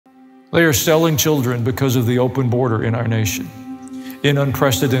They are selling children because of the open border in our nation in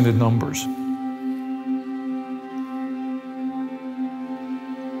unprecedented numbers.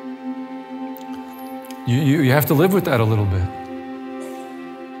 You have to live with that a little bit.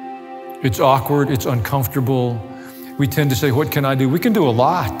 It's awkward, it's uncomfortable. We tend to say, what can I do? We can do a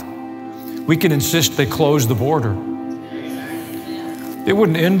lot. We can insist they close the border. It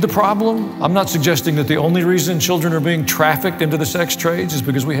wouldn't end the problem. I'm not suggesting that the only reason children are being trafficked into the sex trades is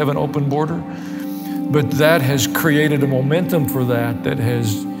because we have an open border, but that has created a momentum for that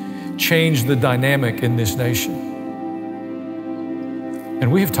has changed the dynamic in this nation.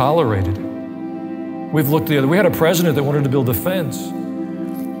 And we have tolerated it. We've looked the other. We had a president that wanted to build a fence,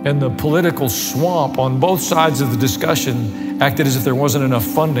 and the political swamp on both sides of the discussion acted as if there wasn't enough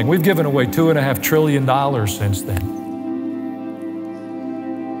funding. We've given away $2.5 trillion since then.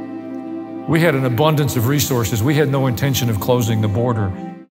 We had an abundance of resources. We had no intention of closing the border.